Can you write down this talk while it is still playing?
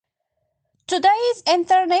Today is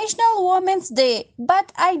International Women's Day,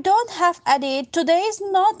 but I don't have a day. Today is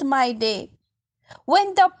not my day.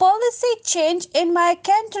 When the policy change in my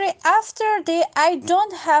country after day, I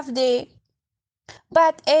don't have day.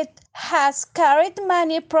 But it has carried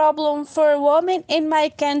many problems for women in my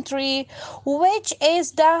country, which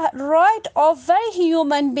is the right of every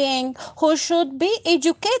human being who should be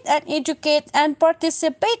educated and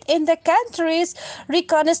participate in the country's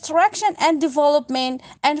reconstruction and development.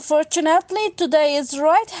 Unfortunately, today's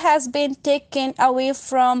right has been taken away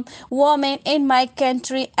from women in my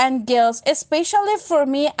country and girls, especially for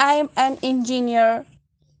me. I am an engineer.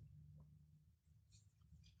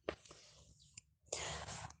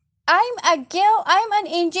 I'm a girl, I'm an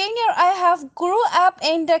engineer. I have grew up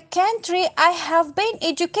in the country. I have been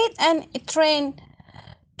educated and trained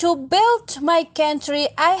to build my country.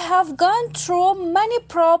 I have gone through many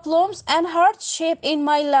problems and hardship in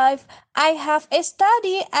my life. I have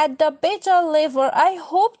studied at the better level. I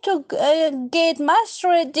hope to get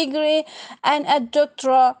master's degree and a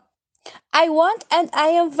doctorate. I want and I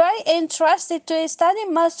am very interested to study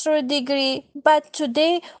master degree, but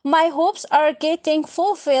today my hopes are getting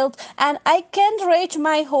fulfilled and I can't reach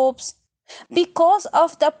my hopes because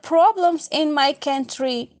of the problems in my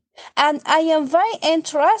country. And I am very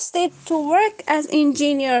interested to work as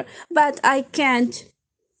engineer, but I can't.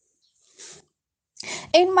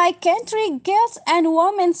 In my country, girls and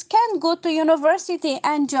women can go to university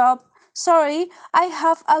and job. Sorry, I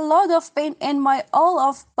have a lot of pain in my all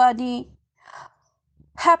of body.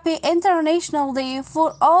 Happy International Day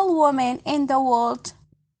for all women in the world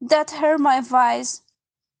that hear my voice.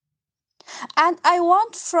 And I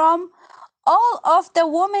want from all of the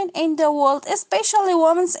women in the world, especially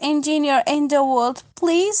women's engineer in the world,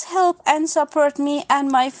 please help and support me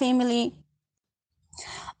and my family.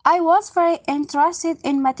 I was very interested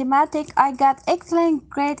in mathematics. I got excellent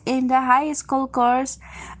grade in the high school course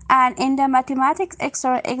and in the mathematics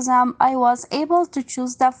extra exam I was able to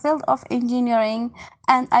choose the field of engineering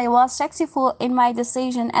and I was successful in my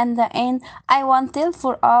decision and the end I wanted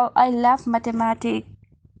for all I love mathematics.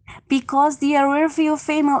 Because there were few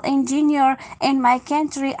female engineer in my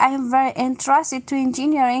country, I am very interested to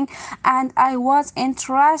engineering and I was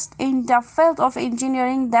interested in the field of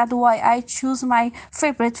engineering. That's why I choose my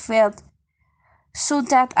favorite field so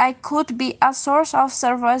that I could be a source of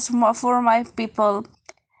service for my people.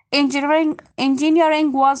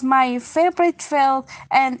 Engineering was my favorite field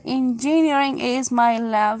and engineering is my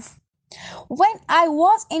love. When I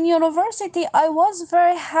was in university, I was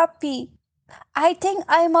very happy. I think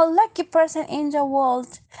I'm a lucky person in the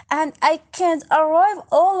world and I can arrive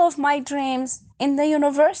all of my dreams. In the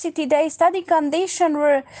university, the study conditions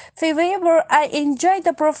were favorable. I enjoyed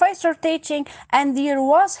the professor teaching and there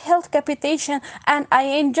was health capitation and I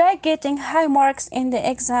enjoyed getting high marks in the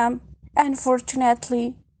exam.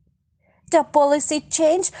 Unfortunately, the policy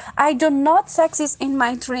changed. I do not succeed in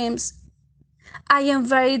my dreams. I am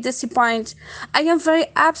very disappointed. I am very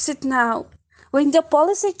upset now. When the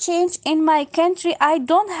policy changed in my country, I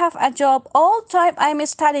don't have a job. All time I'm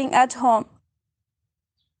studying at home.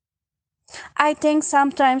 I think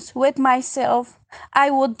sometimes with myself, I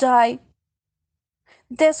would die.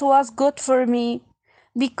 This was good for me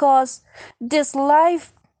because this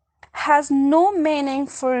life has no meaning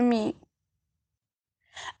for me.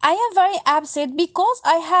 I am very upset because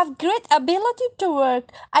I have great ability to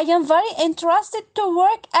work. I am very interested to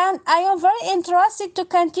work and I am very interested to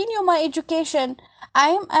continue my education. I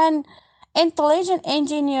am an intelligent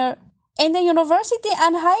engineer. In the university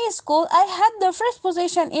and high school, I had the first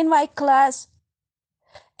position in my class.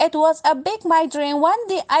 It was a big my dream. One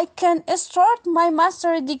day I can start my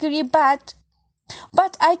master degree, but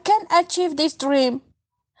I can achieve this dream.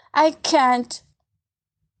 I can't.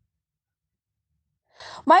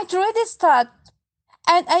 My dream is start.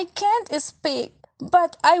 And I can't speak,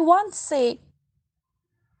 but I want to say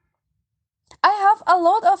I have a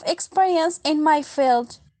lot of experience in my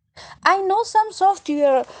field. I know some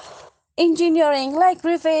software engineering like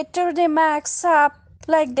Revit, 3D Max, SAP,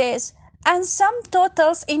 like this, and some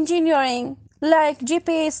totals engineering like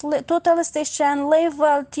GPS, total station,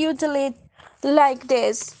 level, utility, like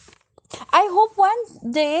this. I hope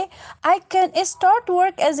one day I can start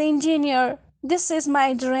work as engineer. This is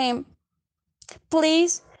my dream.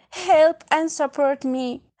 Please help and support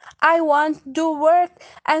me. I want to work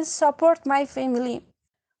and support my family.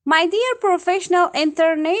 My dear professional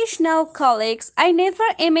international colleagues, I never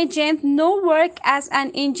imagined no work as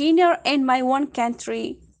an engineer in my own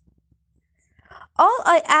country. All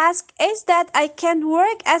I ask is that I can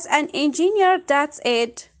work as an engineer, that's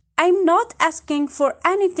it. I'm not asking for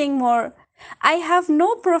anything more. I have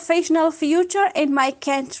no professional future in my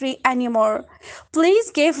country anymore.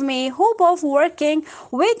 Please give me hope of working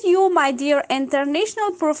with you, my dear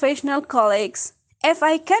international professional colleagues. If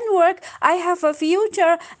I can work, I have a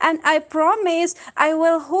future, and I promise I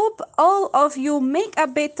will help all of you make a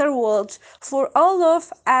better world for all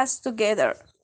of us together.